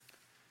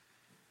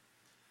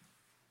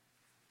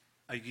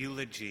a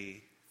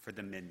eulogy for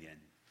the minyan.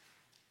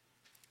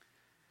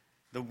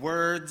 The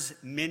words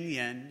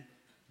minyan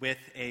with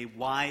a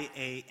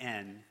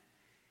Y-A-N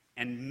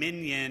and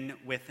minyan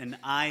with an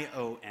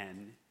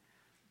I-O-N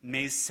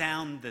may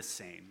sound the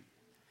same,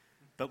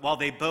 but while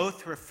they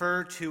both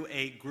refer to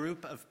a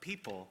group of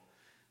people,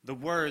 the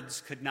words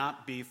could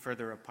not be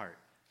further apart.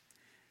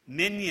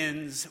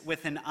 Minions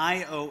with an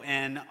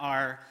I-O-N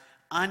are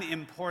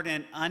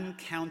unimportant,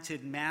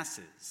 uncounted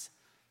masses,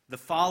 the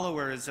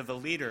followers of a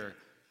leader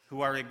who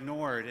are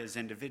ignored as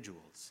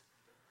individuals.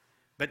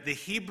 But the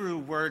Hebrew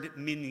word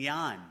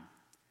minyan,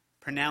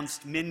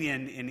 pronounced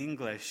minyan in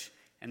English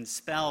and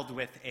spelled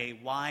with a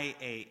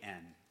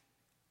Y-A-N,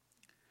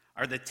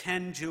 are the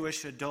 10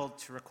 Jewish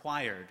adults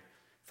required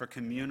for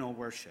communal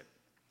worship.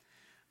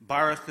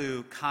 Baruch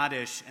Hu,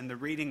 Kaddish, and the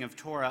reading of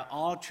Torah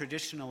all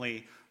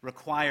traditionally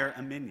require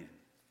a minyan.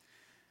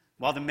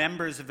 While the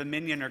members of a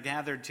minyan are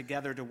gathered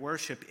together to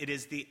worship, it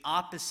is the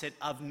opposite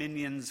of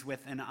minyans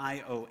with an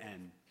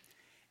I-O-N,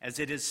 as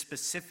it is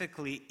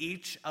specifically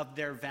each of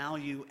their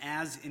value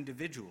as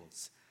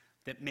individuals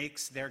that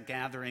makes their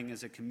gathering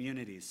as a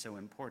community so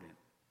important.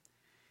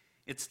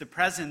 It's the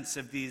presence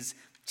of these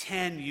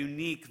 10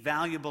 unique,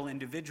 valuable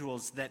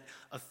individuals that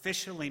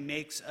officially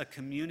makes a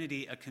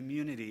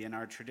community in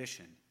our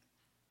tradition.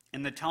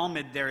 In the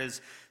Talmud, there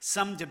is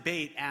some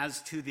debate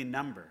as to the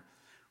number,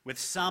 with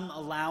some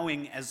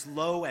allowing as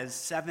low as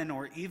 7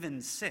 or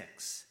even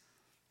 6.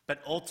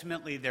 But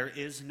ultimately, there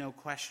is no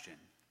question.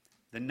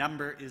 The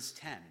number is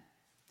 10.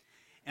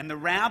 And the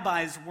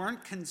rabbis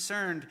weren't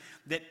concerned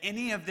that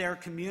any of their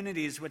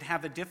communities would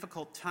have a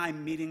difficult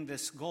time meeting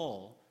this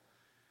goal,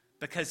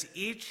 because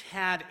each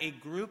had a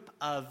group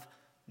of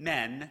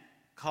men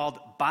called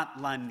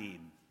batlanim.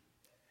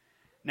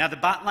 Now, the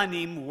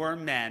batlanim were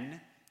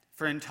men,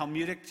 for in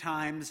Talmudic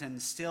times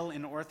and still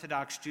in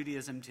Orthodox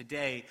Judaism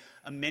today,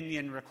 a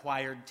minyan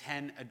required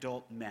 10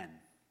 adult men.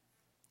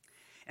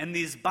 And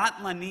these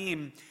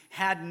batlanim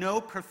had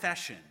no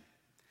profession.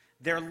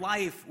 Their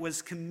life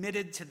was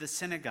committed to the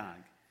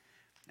synagogue,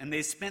 and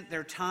they spent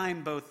their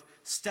time both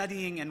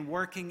studying and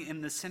working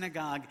in the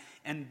synagogue,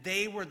 and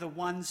they were the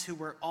ones who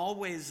were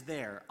always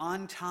there,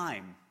 on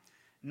time,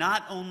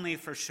 not only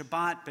for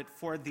Shabbat, but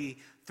for the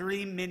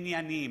 3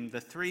 minyanim,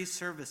 the 3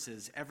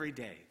 services every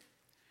day.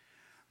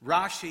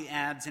 Rashi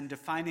adds in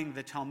defining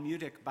the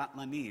Talmudic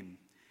batlanim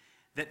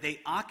that they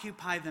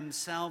occupy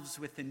themselves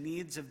with the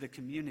needs of the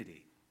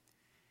community.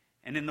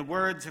 And in the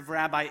words of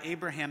Rabbi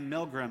Abraham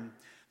Milgram,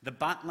 the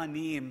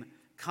batlanim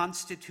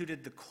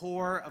constituted the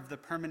core of the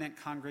permanent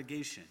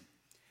congregation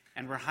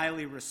and were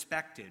highly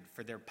respected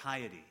for their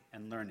piety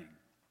and learning.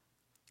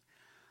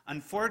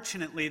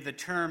 Unfortunately, the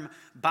term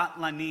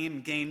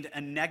batlanim gained a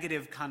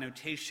negative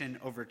connotation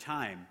over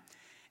time,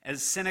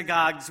 as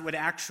synagogues would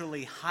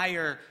actually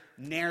hire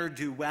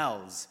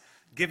ne'er-do-wells,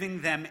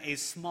 giving them a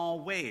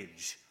small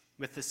wage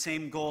with the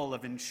same goal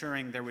of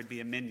ensuring there would be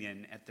a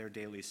minyan at their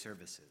daily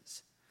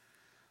services.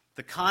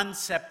 The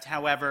concept,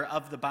 however,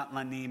 of the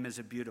batlanim is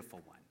a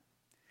beautiful one,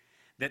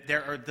 that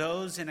there are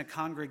those in a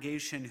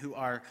congregation who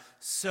are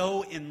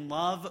so in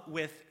love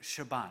with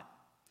Shabbat,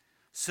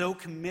 so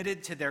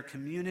committed to their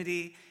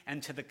community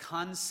and to the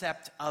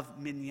concept of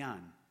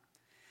minyan,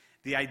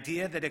 the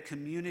idea that a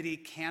community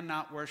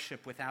cannot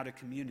worship without a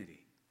community,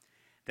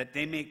 that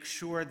they make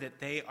sure that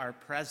they are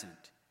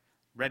present,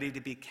 ready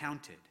to be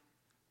counted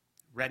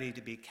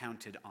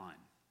on.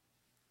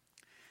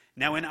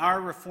 Now, in our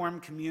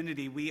Reformed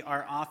community, we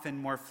are often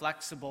more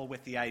flexible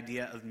with the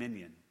idea of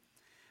minyan.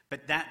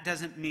 But that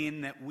doesn't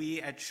mean that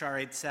we at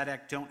Shaarei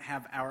Tzedek don't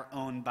have our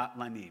own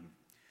batlanim.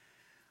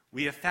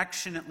 We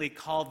affectionately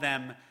call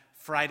them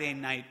Friday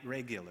night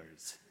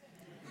regulars.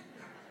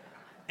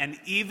 And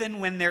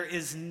even when there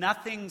is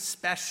nothing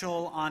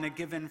special on a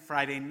given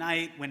Friday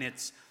night, when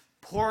it's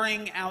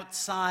pouring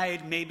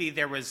outside, maybe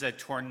there was a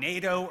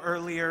tornado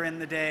earlier in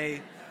the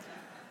day,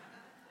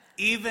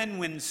 even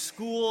when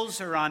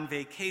schools are on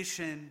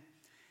vacation,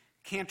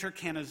 Cantor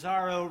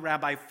Canizaro,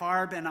 Rabbi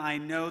Farb, and I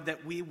know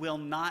that we will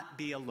not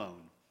be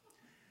alone.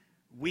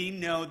 We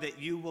know that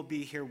you will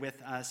be here with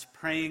us,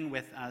 praying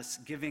with us,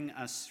 giving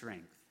us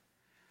strength.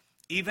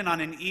 Even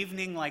on an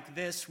evening like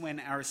this when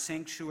our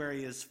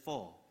sanctuary is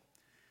full,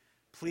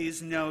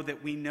 please know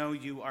that we know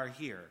you are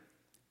here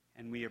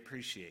and we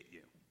appreciate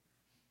you.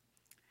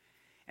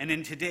 And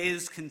in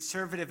today's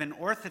conservative and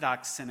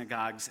Orthodox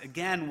synagogues,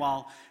 again,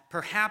 while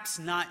perhaps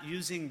not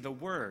using the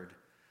word,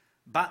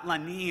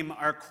 batlanim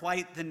are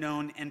quite the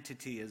known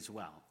entity as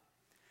well.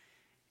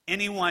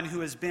 Anyone who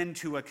has been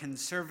to a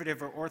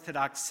conservative or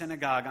Orthodox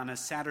synagogue on a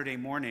Saturday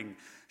morning,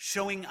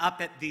 showing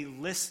up at the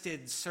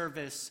listed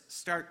service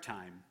start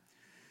time,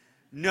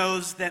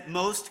 knows that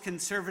most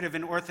conservative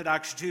and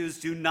Orthodox Jews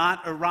do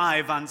not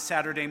arrive on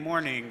Saturday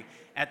morning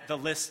at the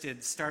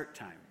listed start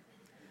time.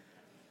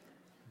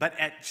 But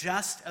at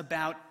just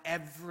about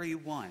every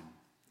one,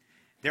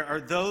 there are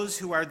those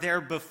who are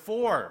there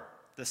before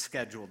the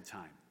scheduled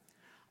time,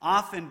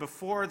 often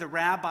before the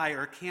rabbi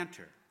or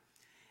cantor,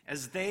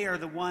 as they are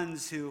the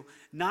ones who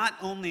not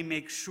only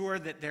make sure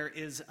that there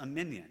is a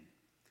minyan,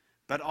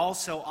 but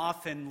also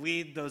often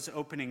lead those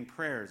opening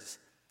prayers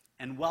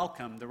and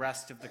welcome the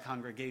rest of the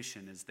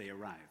congregation as they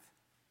arrive.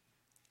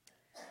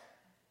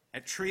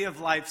 At Tree of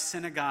Life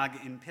Synagogue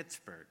in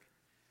Pittsburgh,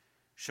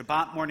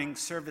 Shabbat morning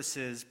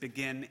services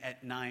begin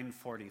at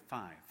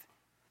 9:45.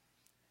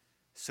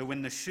 So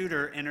when the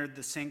shooter entered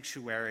the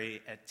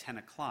sanctuary at 10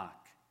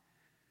 o'clock,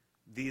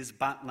 these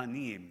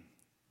batlanim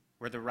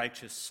were the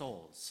righteous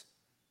souls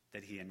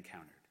that he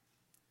encountered.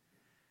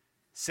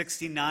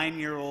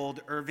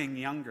 69-year-old Irving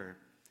Younger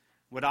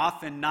would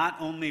often not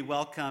only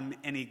welcome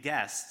any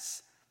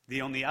guests,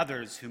 the only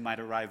others who might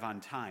arrive on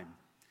time,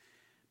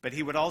 but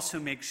he would also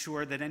make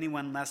sure that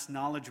anyone less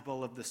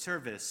knowledgeable of the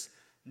service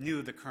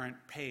knew the current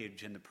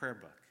page in the prayer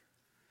book.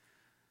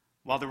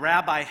 While the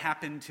rabbi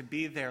happened to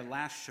be there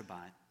last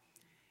Shabbat,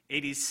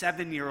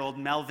 87-year-old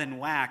Melvin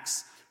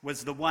Wax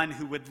was the one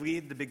who would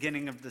lead the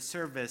beginning of the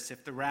service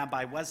if the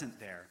rabbi wasn't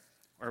there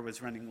or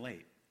was running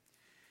late.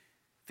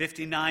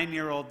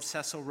 59-year-old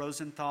Cecil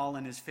Rosenthal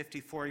and his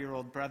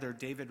 54-year-old brother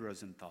David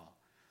Rosenthal,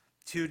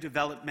 two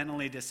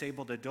developmentally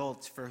disabled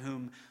adults for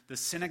whom the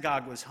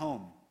synagogue was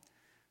home,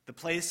 the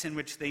place in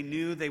which they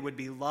knew they would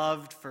be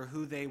loved for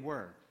who they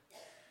were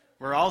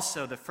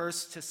also the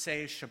first to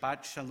say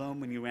Shabbat Shalom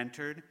when you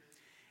entered,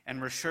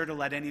 and were sure to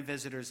let any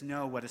visitors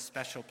know what a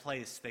special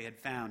place they had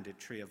found at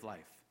Tree of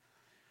Life.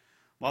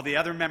 While the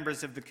other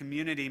members of the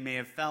community may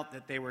have felt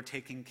that they were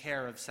taking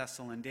care of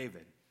Cecil and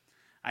David,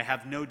 I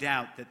have no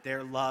doubt that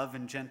their love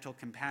and gentle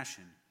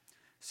compassion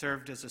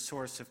served as a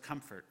source of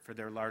comfort for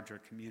their larger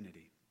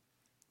community.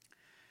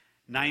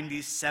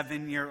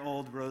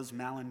 97-year-old Rose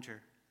Mallinger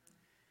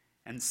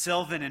and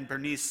Sylvan and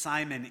Bernice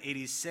Simon,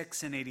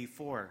 86 and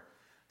 84,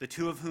 the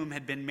two of whom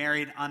had been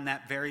married on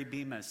that very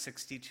bima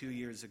 62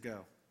 years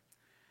ago.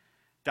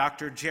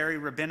 Dr. Jerry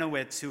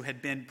Rabinowitz, who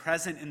had been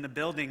present in the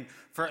building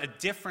for a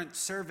different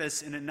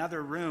service in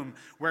another room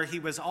where he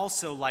was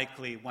also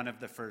likely one of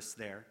the first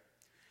there,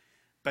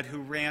 but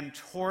who ran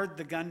toward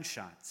the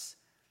gunshots,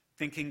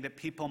 thinking that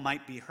people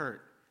might be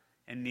hurt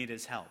and need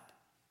his help.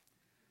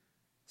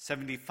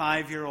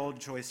 75-year-old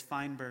Joyce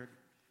Feinberg,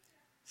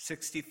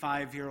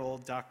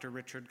 65-year-old Dr.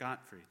 Richard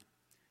Gottfried,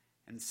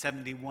 and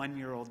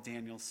 71-year-old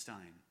Daniel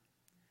Stein.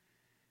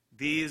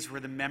 These were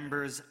the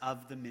members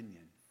of the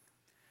minyan,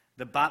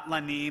 the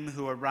batlanim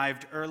who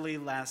arrived early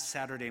last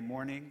Saturday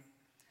morning,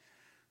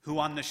 who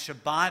on the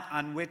Shabbat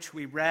on which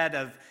we read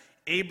of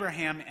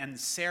Abraham and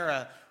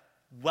Sarah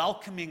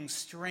welcoming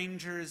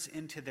strangers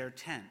into their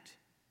tent,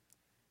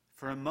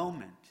 for a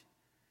moment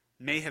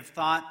may have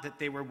thought that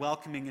they were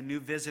welcoming a new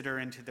visitor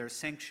into their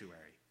sanctuary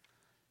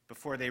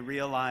before they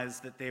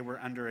realized that they were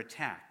under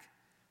attack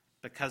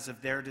because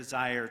of their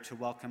desire to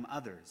welcome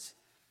others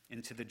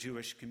into the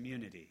Jewish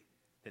community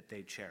that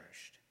they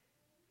cherished.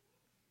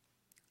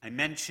 I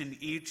mention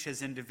each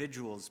as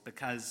individuals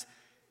because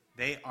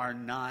they are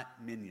not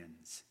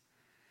minions.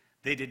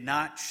 They did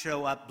not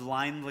show up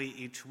blindly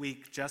each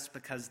week just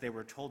because they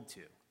were told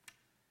to.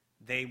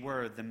 They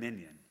were the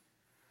minyan.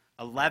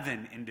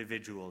 11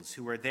 individuals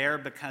who were there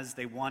because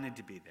they wanted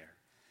to be there,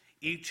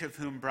 each of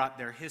whom brought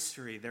their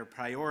history, their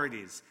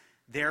priorities,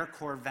 their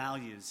core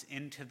values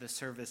into the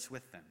service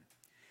with them.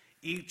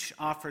 Each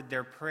offered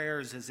their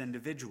prayers as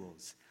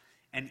individuals,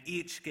 and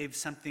each gave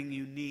something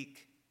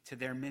unique to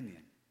their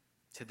minyan,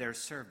 to their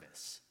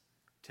service,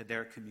 to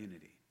their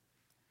community.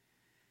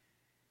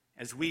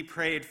 As we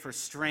prayed for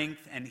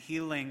strength and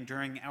healing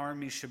during our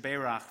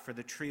Mishaberach for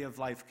the Tree of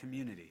Life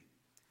community,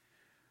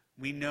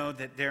 we know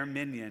that their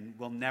minyan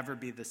will never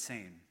be the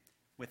same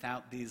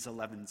without these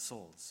 11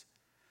 souls.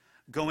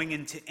 Going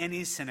into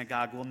any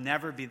synagogue will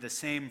never be the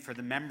same for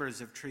the members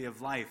of Tree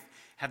of Life,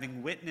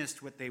 having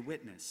witnessed what they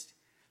witnessed,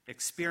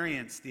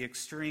 experienced the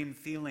extreme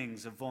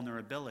feelings of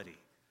vulnerability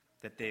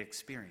that they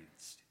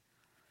experienced.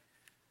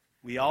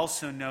 We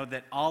also know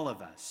that all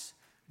of us,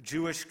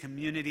 Jewish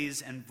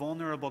communities and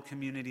vulnerable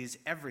communities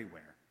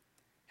everywhere,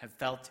 have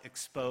felt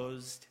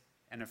exposed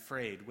and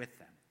afraid with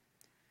them.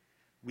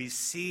 We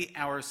see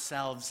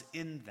ourselves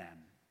in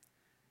them.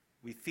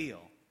 We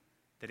feel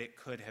that it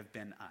could have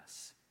been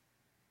us.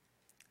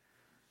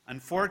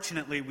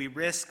 Unfortunately, we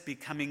risk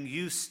becoming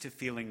used to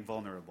feeling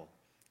vulnerable,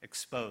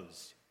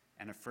 exposed,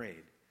 and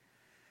afraid.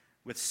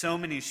 With so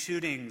many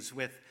shootings,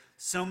 with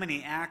so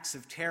many acts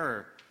of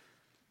terror,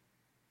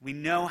 we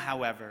know,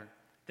 however,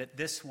 that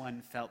this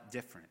one felt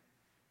different.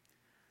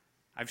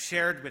 I've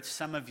shared with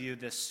some of you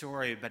this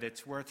story, but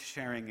it's worth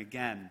sharing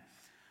again.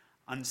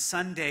 On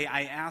Sunday,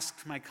 I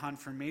asked my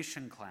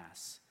confirmation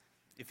class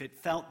if it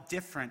felt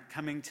different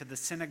coming to the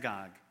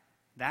synagogue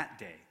that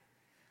day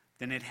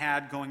than it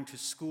had going to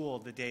school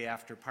the day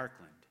after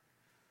Parkland.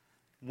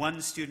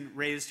 One student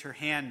raised her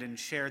hand and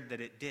shared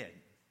that it did.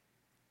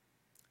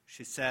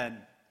 She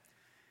said,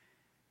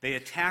 "They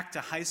attacked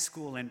a high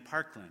school in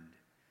Parkland,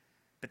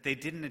 but they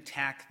didn't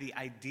attack the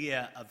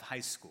idea of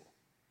high school.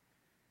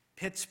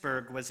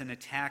 Pittsburgh was an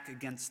attack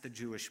against the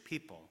Jewish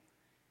people,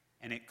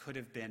 and it could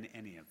have been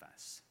any of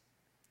us."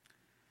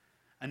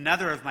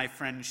 Another of my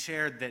friends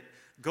shared that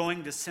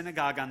going to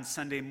synagogue on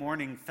Sunday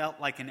morning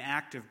felt like an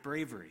act of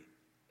bravery,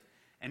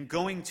 And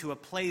going to a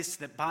place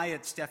that by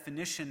its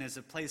definition is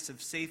a place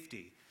of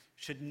safety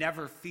should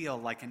never feel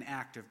like an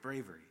act of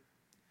bravery.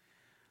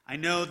 I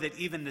know that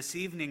even this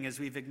evening, as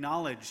we've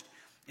acknowledged,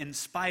 in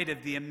spite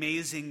of the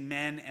amazing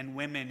men and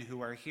women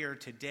who are here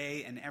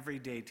today and every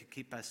day to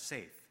keep us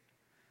safe,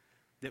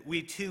 that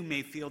we too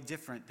may feel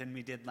different than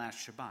we did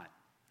last Shabbat,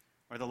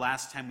 or the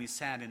last time we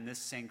sat in this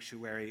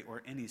sanctuary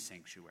or any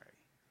sanctuary.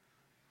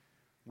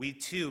 We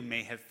too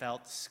may have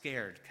felt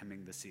scared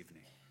coming this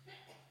evening.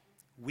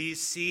 We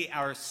see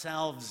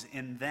ourselves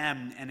in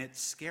them, and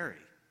it's scary.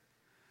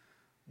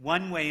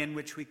 One way in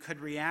which we could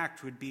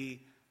react would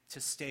be to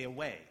stay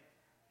away,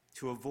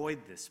 to avoid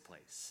this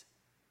place.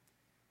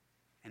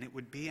 And it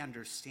would be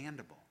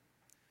understandable.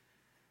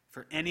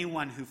 For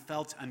anyone who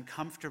felt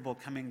uncomfortable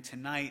coming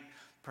tonight,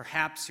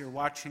 perhaps you're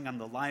watching on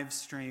the live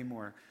stream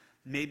or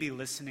maybe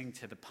listening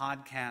to the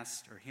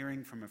podcast or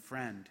hearing from a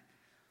friend,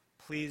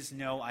 please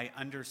know I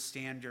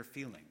understand your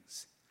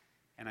feelings,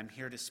 and I'm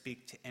here to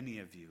speak to any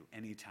of you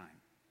anytime.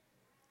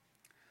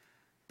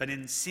 But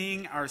in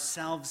seeing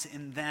ourselves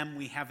in them,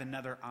 we have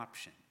another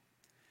option.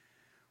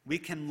 We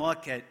can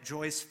look at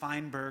Joyce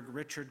Feinberg,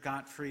 Richard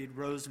Gottfried,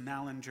 Rose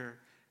Mallinger,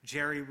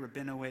 Jerry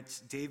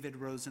Rabinowitz, David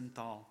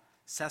Rosenthal,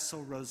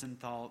 Cecil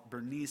Rosenthal,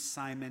 Bernice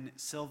Simon,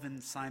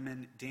 Sylvan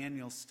Simon,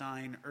 Daniel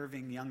Stein,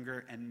 Irving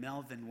Younger, and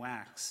Melvin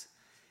Wax,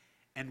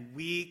 and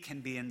we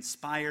can be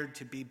inspired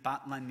to be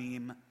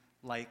Batlanim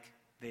like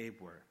they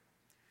were.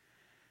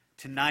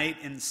 Tonight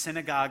in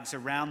synagogues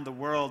around the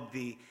world,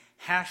 the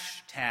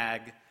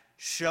hashtag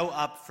Show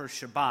Up for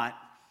Shabbat,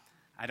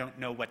 I don't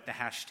know what the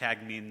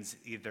hashtag means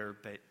either,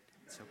 but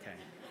it's okay.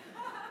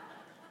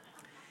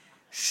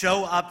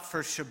 Show Up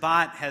for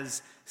Shabbat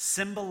has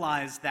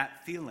symbolized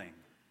that feeling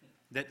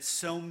that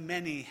so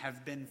many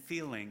have been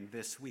feeling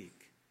this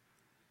week.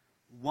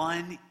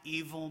 One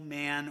evil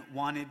man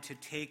wanted to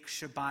take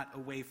Shabbat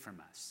away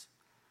from us,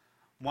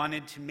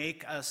 wanted to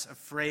make us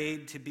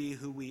afraid to be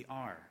who we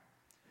are,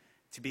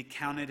 to be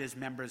counted as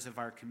members of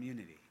our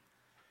community.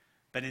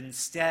 But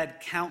instead,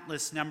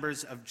 countless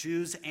numbers of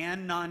Jews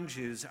and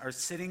non-Jews are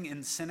sitting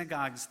in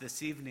synagogues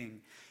this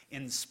evening,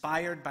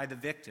 inspired by the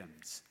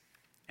victims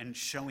and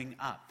showing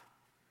up.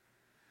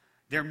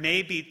 There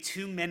may be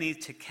too many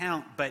to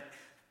count, but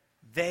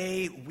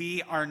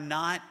we are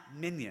not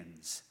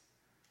minions.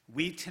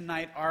 We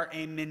tonight are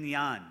a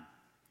minyan,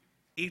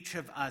 each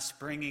of us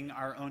bringing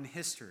our own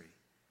history,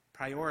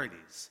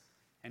 priorities,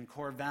 and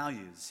core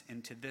values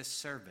into this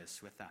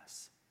service with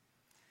us.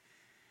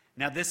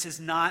 Now, this is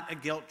not a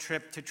guilt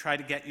trip to try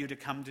to get you to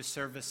come to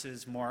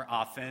services more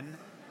often,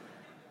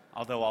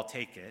 although I'll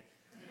take it.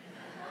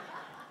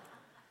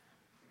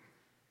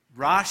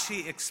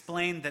 Rashi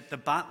explained that the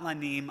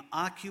Batlanim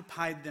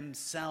occupied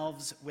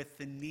themselves with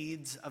the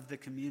needs of the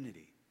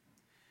community,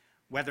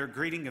 whether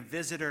greeting a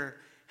visitor,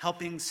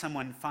 helping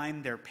someone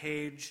find their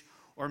page,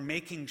 or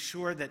making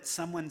sure that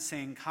someone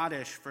saying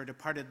Kaddish for a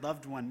departed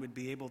loved one would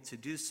be able to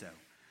do so.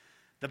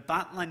 The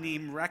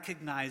Batlanim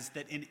recognized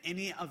that in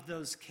any of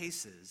those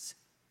cases,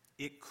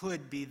 it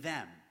could be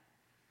them.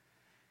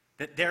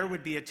 That there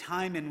would be a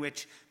time in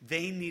which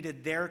they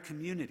needed their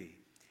community,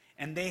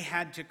 and they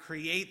had to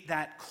create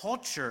that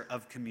culture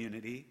of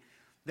community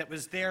that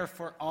was there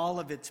for all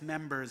of its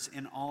members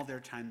in all their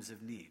times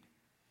of need.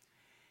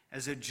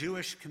 As a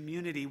Jewish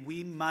community,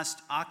 we must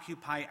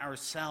occupy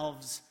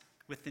ourselves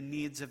with the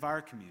needs of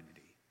our community.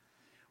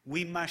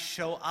 We must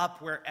show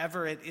up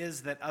wherever it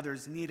is that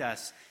others need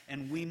us,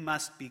 and we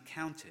must be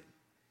counted.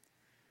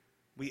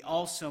 We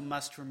also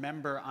must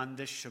remember on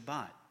this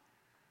Shabbat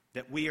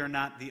that we are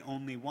not the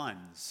only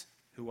ones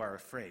who are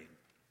afraid.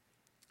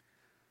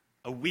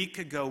 A week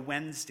ago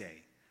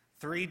Wednesday,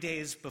 3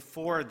 days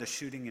before the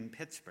shooting in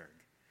Pittsburgh,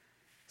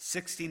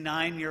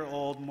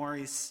 69-year-old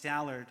Maurice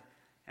Stallard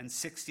and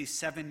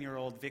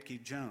 67-year-old Vicki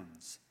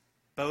Jones,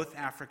 both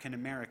African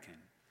American,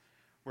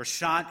 were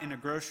shot in a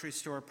grocery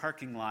store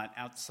parking lot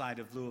outside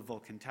of Louisville,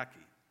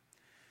 Kentucky.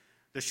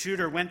 The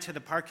shooter went to the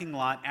parking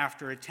lot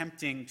after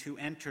attempting to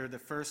enter the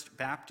First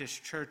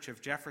Baptist Church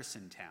of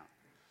Jeffersontown,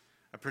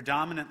 a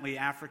predominantly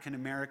African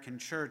American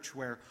church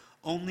where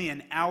only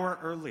an hour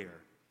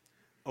earlier,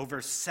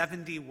 over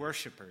 70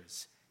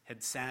 worshipers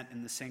had sat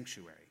in the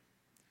sanctuary.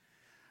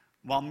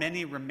 While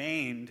many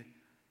remained,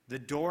 the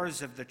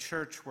doors of the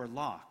church were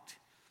locked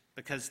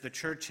because the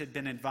church had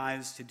been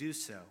advised to do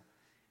so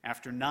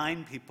after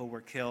 9 people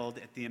were killed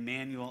at the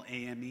Emmanuel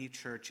AME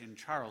Church in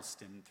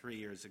Charleston 3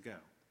 years ago,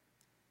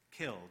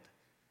 killed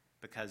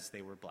because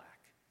they were black.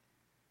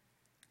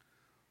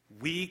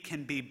 We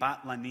can be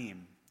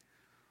Batlanim.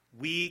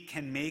 We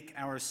can make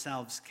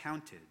ourselves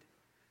counted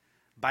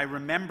by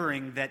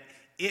remembering that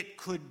it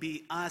could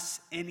be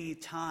us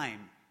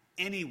anytime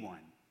anyone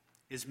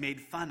is made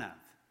fun of,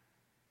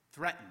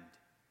 threatened,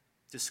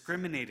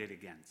 discriminated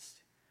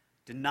against,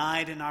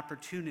 denied an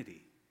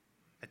opportunity,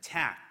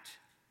 attacked,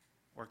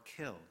 or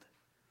killed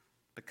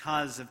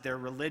because of their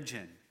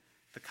religion,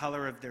 the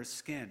color of their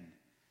skin,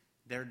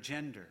 their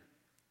gender,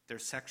 their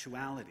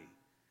sexuality,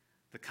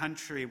 the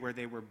country where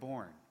they were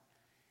born,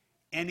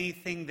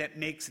 anything that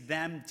makes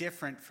them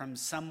different from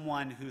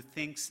someone who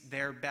thinks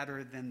they're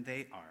better than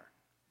they are.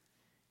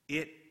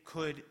 It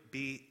could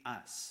be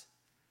us.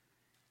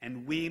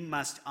 And we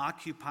must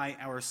occupy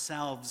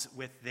ourselves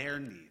with their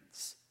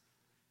needs.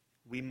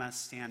 We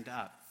must stand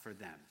up for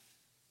them.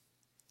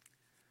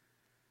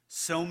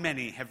 So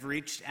many have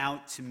reached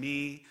out to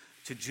me,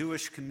 to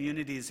Jewish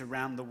communities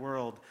around the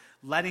world,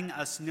 letting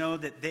us know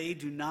that they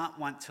do not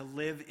want to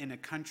live in a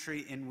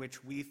country in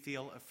which we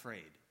feel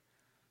afraid.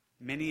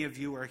 Many of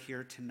you are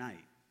here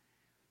tonight.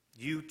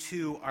 You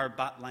too are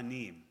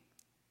Batlanim,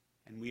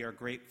 and we are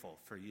grateful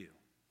for you.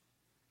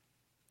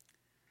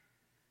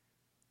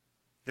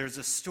 There's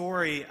a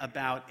story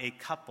about a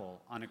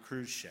couple on a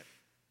cruise ship.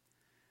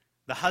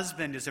 The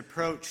husband is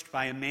approached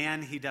by a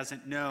man he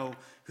doesn't know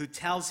who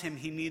tells him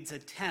he needs a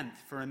tenth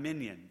for a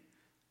minyan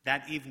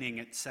that evening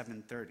at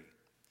 7:30.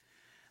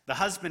 The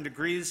husband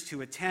agrees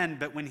to attend,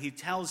 but when he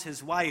tells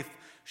his wife,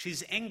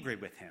 she's angry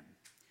with him.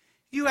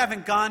 "You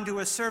haven't gone to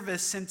a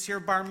service since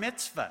your bar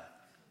mitzvah,"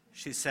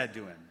 she said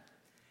to him.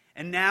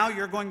 "And now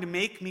you're going to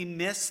make me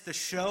miss the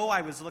show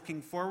I was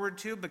looking forward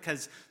to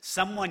because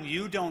someone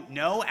you don't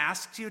know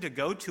asked you to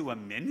go to a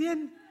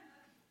minyan?"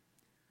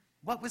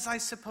 "What was I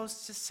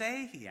supposed to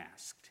say?" he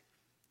asked.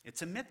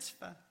 "It's a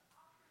mitzvah."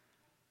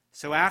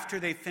 So after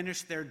they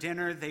finished their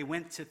dinner, they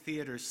went to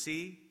Theater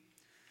C,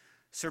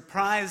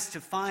 surprised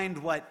to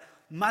find what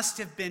must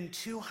have been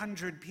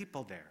 200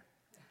 people there,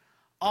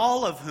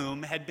 all of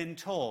whom had been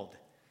told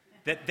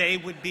that they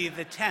would be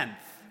the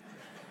 10th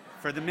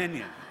for the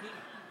minyan.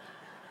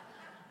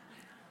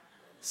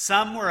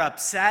 Some were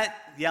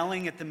upset,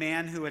 yelling at the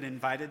man who had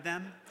invited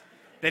them,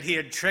 that he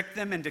had tricked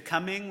them into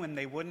coming when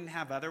they wouldn't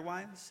have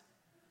otherwise.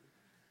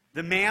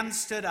 The man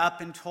stood up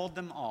and told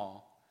them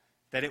all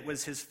that it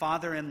was his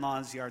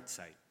father-in-law's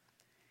yahrzeit,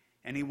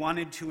 and he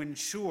wanted to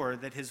ensure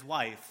that his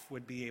wife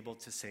would be able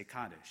to say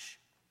Kaddish.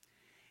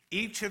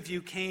 "Each of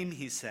you came,"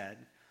 he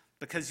said,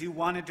 "because you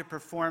wanted to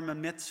perform a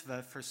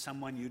mitzvah for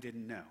someone you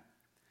didn't know.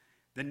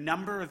 The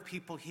number of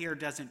people here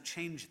doesn't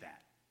change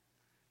that.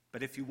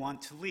 But if you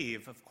want to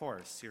leave, of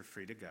course, you're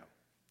free to go."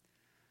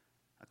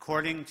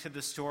 According to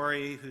the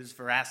story, whose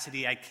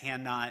veracity I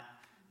cannot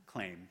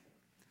claim,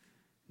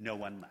 no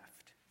one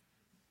left.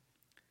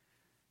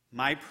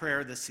 My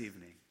prayer this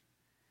evening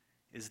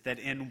is that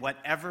in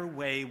whatever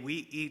way we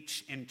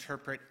each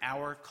interpret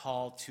our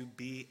call to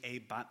be a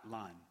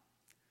Batlan,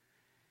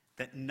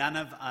 that none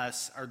of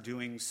us are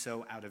doing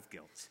so out of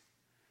guilt.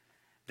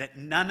 That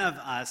none of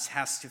us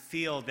has to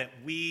feel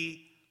that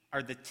we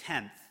are the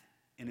 10th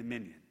in a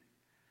minyan.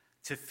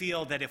 To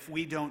feel that if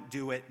we don't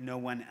do it, no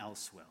one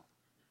else will.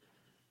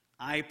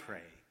 I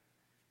pray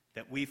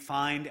that we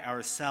find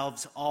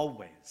ourselves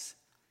always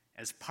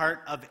as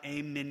part of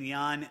a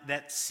minyan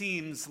that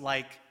seems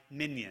like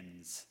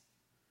minions.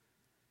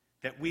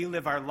 That we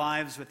live our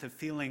lives with a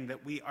feeling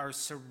that we are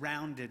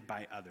surrounded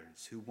by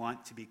others who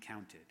want to be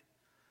counted,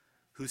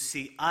 who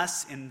see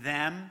us in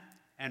them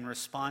and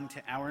respond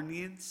to our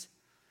needs,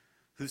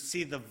 who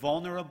see the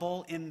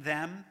vulnerable in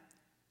them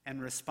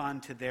and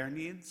respond to their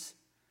needs,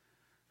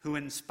 who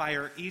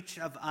inspire each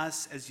of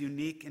us as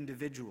unique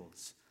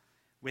individuals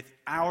with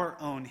our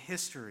own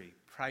history,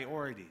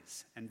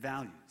 priorities, and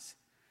values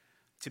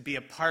to be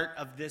a part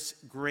of this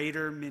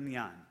greater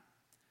minyan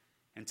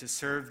and to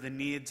serve the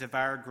needs of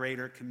our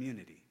greater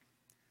community,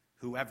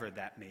 whoever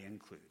that may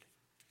include.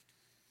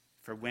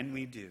 For when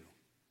we do,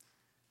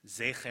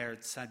 Zecher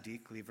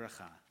Tzadik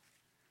Livracha,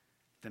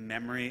 the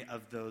memory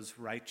of those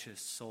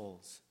righteous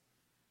souls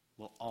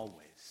will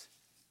always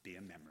be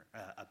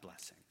a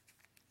blessing.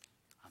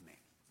 Amen.